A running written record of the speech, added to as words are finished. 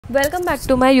Welcome back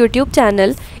to my YouTube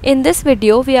channel. In this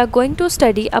video we are going to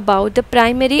study about the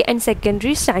primary and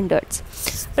secondary standards.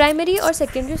 Primary और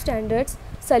secondary standards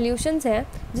solutions हैं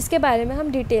जिसके बारे में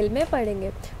हम detail में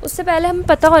पढ़ेंगे. उससे पहले हमें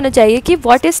पता होना चाहिए कि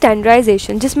what is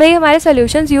standardization, जिसमें ही हमारे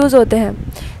solutions यूज़ होते हैं.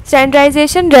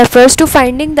 Standardization refers to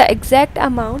finding the exact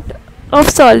amount of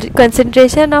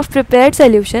concentration of prepared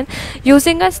solution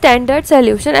using a standard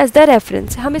solution as the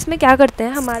reference. हम इसमें क्या करते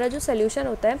हैं, हमारा जो solution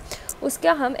होता है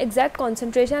उसका हम एग्जैक्ट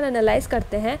कॉन्सेंट्रेशन एनालाइज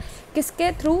करते हैं,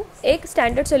 किसके थ्रू एक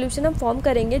स्टैंडर्ड सोल्यूशन हम फॉर्म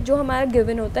करेंगे जो हमारा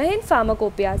गिवन होता है इन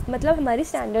फार्माकोपियाज, मतलब हमारी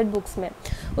स्टैंडर्ड बुक्स में.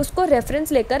 उसको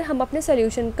रेफरेंस लेकर हम अपने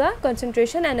सोल्यूशन का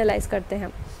कॉन्सेंट्रेशन एनालाइज करते हैं.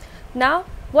 Now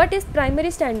what is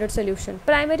primary standard solution.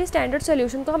 Primary standard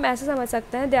solution को हम ऐसे समझ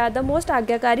सकते हैं, दे आर द मोस्ट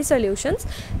आज्ञाकारी solutions.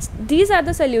 These are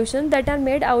the solution that are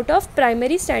made out of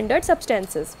primary standard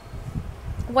substances.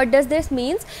 What does this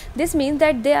means? This means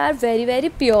that they are very very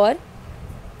pure.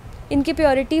 इनकी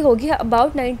purity होगी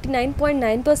about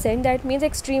 99.9%. That means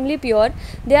extremely pure.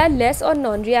 They are less और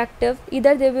non reactive.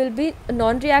 इधर they will be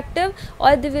non reactive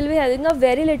और they will be having a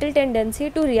very little tendency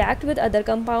to react with other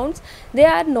compounds. They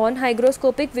are non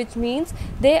hygroscopic which means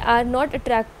they are not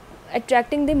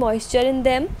attracting the moisture in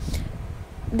them.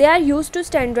 They are used to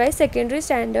standardize secondary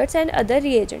standards and other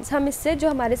reagents. हम इससे जो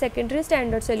हमारे secondary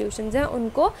standard solutions हैं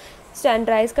उनको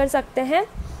standardize कर सकते हैं.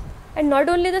 And not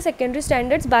only the secondary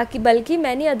standards, बल्कि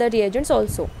many other reagents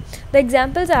also. The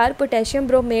examples are potassium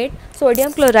bromate,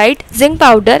 sodium chloride, zinc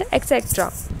powder, etc.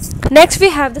 Next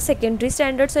we have the secondary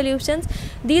standard solutions.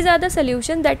 These are the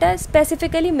solutions that are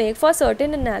specifically made for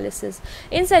certain analysis.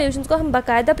 In solutions को हम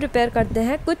बाकायदा prepare करते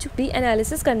हैं कुछ भी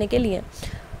analysis करने के लिए.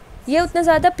 ये उतना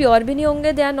ज़्यादा प्योर भी नहीं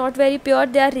होंगे. They are not very pure.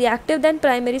 They are reactive then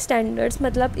primary standards,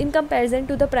 मतलब in comparison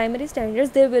to the primary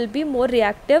standards they will be more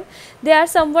reactive. They are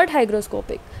somewhat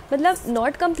hygroscopic, मतलब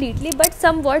not completely but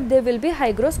somewhat they will be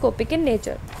hygroscopic in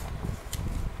nature.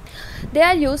 They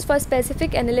are use for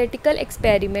specific analytical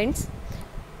experiments.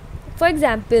 For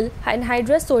example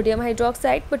anhydrous sodium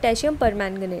hydroxide, potassium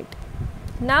permanganate.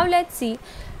 Now let's see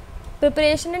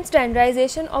preparation and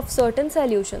standardization of certain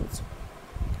solutions,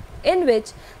 in which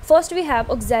first we have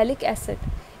oxalic acid.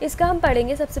 इसका हम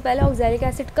पढ़ेंगे सबसे पहले oxalic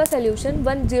acid का solution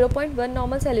 0.1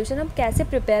 normal solution हम कैसे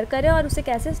prepare करें और उसे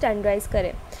कैसे स्टैंडर्डाइज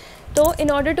करें. तो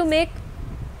in order to make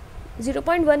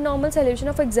 0.1 normal solution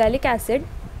of oxalic acid,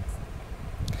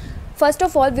 first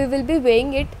of all we will be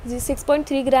weighing it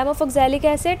 6.3 gram of oxalic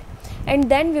acid and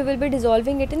then we will be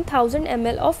dissolving it in 1000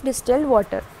 ml of distilled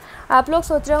water. आप लोग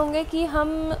सोच रहे होंगे कि हम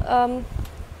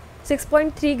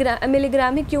 6.3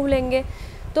 milligram ही क्यों लेंगे.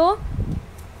 तो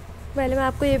पहले मैं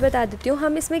आपको ये बता देती हूँ.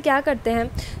 हम इसमें क्या करते हैं,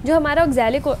 जो हमारा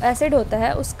ऑक्सैलिक एसिड होता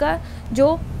है उसका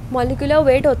जो मॉलिक्यूलर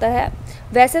वेट होता है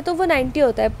वैसे तो वो 90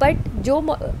 होता है, बट जो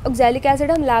ऑक्सैलिक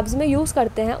एसिड हम लैब्स में यूज़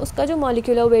करते हैं उसका जो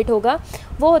मॉलिक्यूलर वेट होगा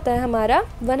वो होता है हमारा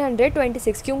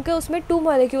 126, क्योंकि उसमें 2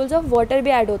 मॉलिक्यूल्स ऑफ वाटर भी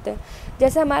ऐड होते हैं.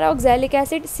 जैसे हमारा ऑक्सैलिक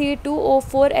एसिड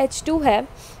C2O4H2 है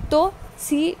तो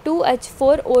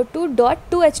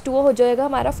C2H4O2.2H2O हो जाएगा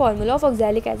हमारा फार्मूला ऑफ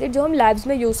ऑक्सैलिक एसिड जो हम लैब्स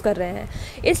में यूज़ कर रहे हैं.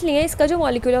 इसलिए इसका जो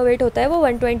मॉलिक्यूलर वेट होता है वो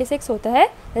 126 होता है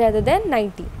रेदर देन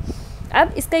 90.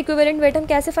 अब इसका इक्विवेलेंट वेट हम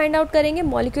कैसे फाइंड आउट करेंगे,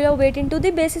 molecular weight into the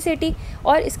basicity,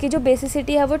 और इसकी जो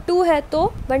बेसिसिटी है वो 2 है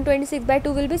तो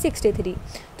 126/2 विल बी 63.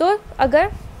 तो अगर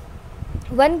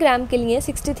 1 ग्राम के लिए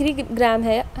 63 ग्राम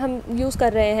है हम यूज़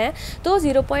कर रहे हैं तो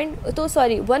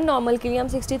 1 नॉर्मल के लिए हम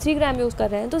 63 ग्राम यूज़ कर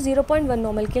रहे हैं तो 0.1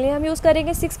 नॉर्मल के लिए हम यूज़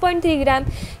करेंगे 6.3 ग्राम.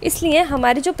 इसलिए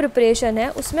हमारी जो प्रिपरेशन है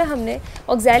उसमें हमने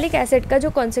ऑक्सैलिक एसिड का जो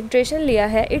कॉन्सेंट्रेशन लिया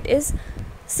है it is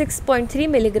 6.3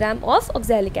 milligram of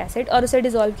oxalic acid और उसे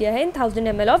डिज़ोल्व किया है इन 1000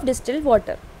 ml of distilled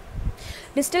water.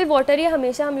 Distilled water ये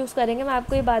हमेशा हम यूज़ करेंगे. मैं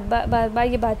आपको ये बार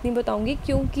ये बात नहीं बताऊँगी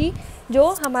क्योंकि जो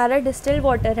हमारा डिस्टिल्ड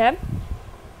वाटर है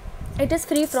it is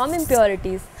free from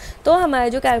impurities, तो हमारी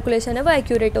जो कैलकुलेशन है वो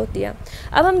एक्यूरेट होती है.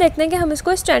 अब हम देखते हैं कि हम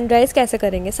इसको स्टैंडर्डाइज कैसे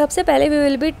करेंगे. सबसे पहले we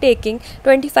will be taking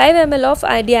 25 ml of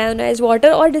deionized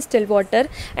water और distilled water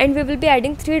and we will be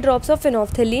adding 3 drops of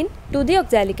phenolphthalein to the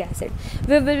oxalic acid.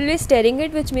 We will be steering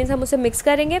it which means हम उसे मिक्स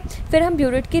करेंगे. फिर हम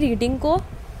ब्यूरेट की reading को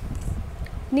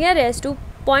nearest to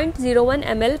 0.01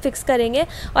 ml fix करेंगे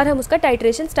और हम उसका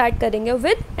टाइट्रेशन स्टार्ट करेंगे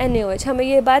विद NaOH. हमें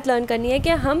ये बात लर्न करनी है कि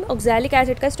हम ऑक्सैलिक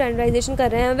एसिड का स्टैंडर्डाइजेशन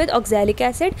कर रहे हैं with oxalic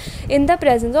acid in the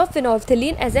presence of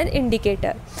phenolphthalein as an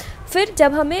indicator. फिर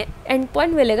जब हमें एंड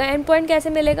पॉइंट मिलेगा, एंड पॉइंट कैसे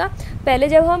मिलेगा, पहले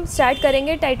जब हम स्टार्ट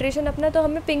करेंगे टाइट्रेशन अपना तो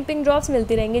हमें पिंक ड्रॉप्स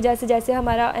मिलती रहेंगी जैसे जैसे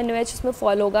हमारा NaOH उसमें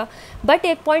फॉल होगा. बट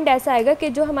एक पॉइंट ऐसा आएगा कि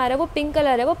जो हमारा वो पिंक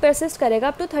कलर है वो परसिस्ट करेगा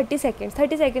अप टू 30 सेकेंड्स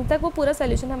तक. वो पूरा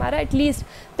सोल्यूशन हमारा एटलीस्ट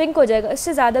पिंक हो जाएगा.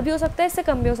 इससे ज़्यादा भी हो सकता है, इससे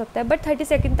कम भी हो सकता है, बट 30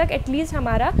 सेकेंड तक एटलीस्ट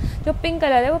हमारा जो पिंक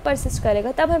कलर है वो परसिस्ट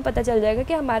करेगा. तब हमें पता चल जाएगा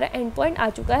कि हमारा एंड पॉइंट आ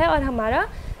चुका है और हमारा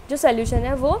जो सोल्यूशन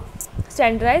है वो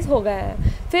स्टैंडर्डाइज हो गया है।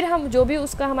 फिर हम जो भी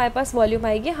उसका हमारे पास वॉल्यूम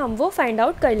आएगी हम वो फाइंड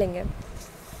आउट कर लेंगे।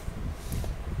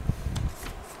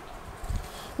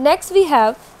 Next we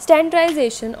have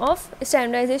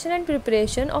standardisation and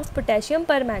preparation of potassium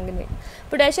permanganate.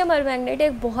 Potassium permanganate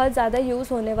एक बहुत ज़्यादा यूज़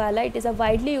होने वाला, it is a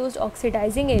widely used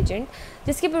oxidising agent,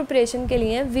 जिसकी प्रिपरेशन के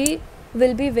लिए we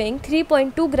will be weighing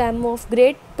 3.2 gram of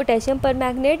grade potassium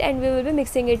permanganate and we will be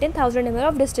mixing it in 1000 ml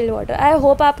of distilled water। I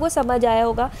hope आपको समझ आया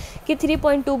होगा कि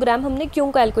 3.2 ग्राम हमने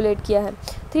क्यों कैलकुलेट किया है।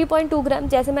 3.2 ग्राम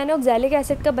जैसे मैंने ऑक्सैलिक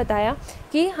एसिड का बताया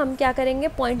कि हम क्या करेंगे,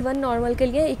 0.1 नॉर्मल के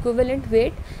लिए इक्विवेलेंट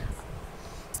वेट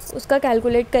उसका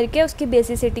कैलकुलेट करके उसकी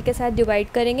बेसिसिटी के साथ डिवाइड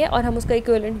करेंगे और हम उसका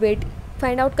इक्विवेलेंट वेट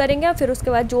फाइंड आउट करेंगे और फिर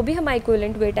उसके बाद जो भी हमारा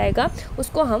इक्विवेलेंट वेट आएगा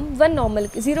उसको हम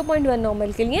 0.1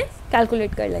 नॉर्मल के लिए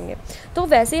कैलकुलेट कर लेंगे। तो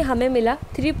वैसे ही हमें मिला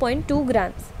 3.2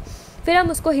 ग्राम्स। फिर हम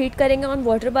उसको हीट करेंगे on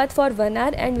water bath for 1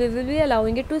 our and we will be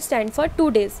allowing it to stand for 2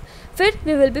 days। फिर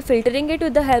we will be filtering it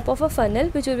with the help of a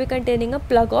funnel which will be containing a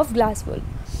plug of glass wool.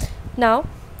 Now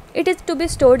it is to be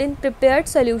stored in prepared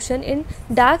solution in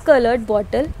dark coloured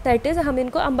bottle, that is हम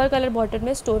इनको अंबर colour bottle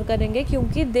में store करेंगे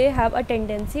क्योंकि they have a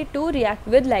tendency to react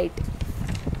with light.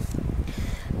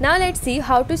 Now let's see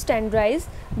how to standardize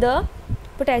the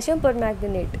potassium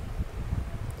permanganate.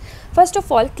 First of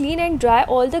all, clean and dry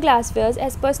all the glasswares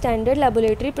as per standard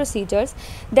laboratory procedures.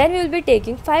 Then we will be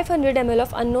taking 500 ml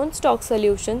of unknown stock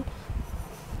solution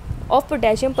of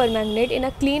potassium permanganate in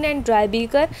a clean and dry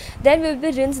beaker. Then we will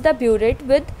be rinse the burette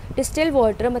with distilled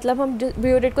water, मतलब हम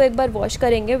burette को एक बार wash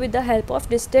करेंगे with the help of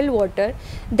distilled water.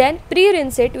 Then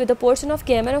pre-rinse it with a portion of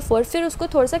KMnO4, फिर उसको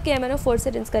थोड़ा सा KMnO4 से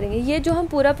रिंस करेंगे। ये जो हम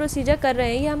पूरा प्रोसीजर कर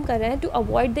रहे हैं ये हम कर रहे हैं to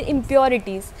avoid the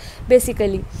impurities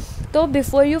basically. तो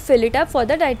before you fill it up for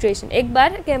the titration, एक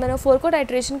बार KMnO4 को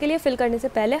टाइट्रेशन के लिए फिल करने से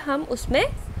पहले हम उसमें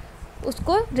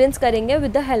उसको रिंस करेंगे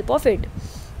with the help of it.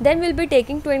 Then will be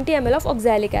taking 20 ml of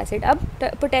oxalic acid. अब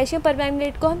पोटेशियम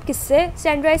परमैंगनेट को हम किससे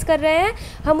स्टैंडर्डाइज कर रहे हैं,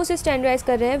 हम उसे स्टैंडर्डाइज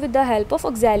कर रहे हैं with the help of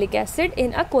oxalic acid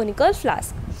in a conical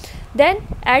flask. Then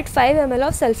add 5 ml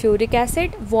of sulfuric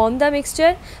acid, warm the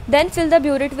mixture, then fill the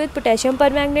burette with potassium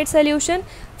permanganate solution।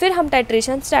 फिर हम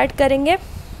टाइट्रेशन स्टार्ट करेंगे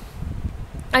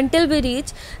until we reach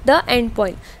the end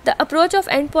point. The approach of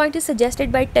end point is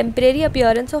suggested by temporary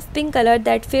appearance of pink color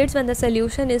that fades when the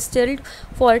solution is chilled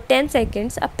for 10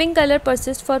 seconds. A pink color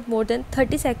persists for more than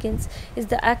 30 seconds is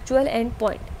the actual end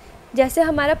point. जैसे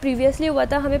हमारा previously हुआ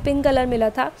था हमें pink colour मिला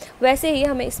था, वैसे ही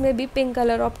हमें इसमें भी पिंक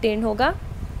कलर ऑब्टेन होगा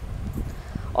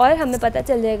और हमें पता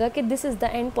चल जाएगा कि this is the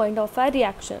end point of are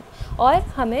reaction. और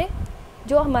हमें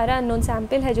जो हमारा अननोन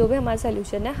सैम्पल है, जो भी हमारा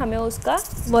सोल्यूशन है, हमें उसका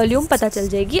वॉल्यूम पता चल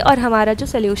जाएगी और हमारा जो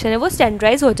सोल्यूशन है वो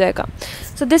स्टैंडर्डाइज हो जाएगा।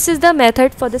 So this is the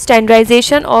method for the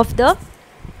standardisation of the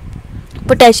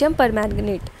potassium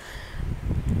permanganate.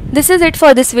 This is it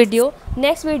for this video.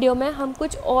 Next video में हम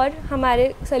कुछ और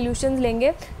हमारे सोल्यूशंस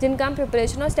लेंगे जिनका हम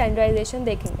प्रिपरेशन और स्टैंडर्डाइजेशन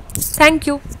देखेंगे। Thank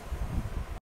you.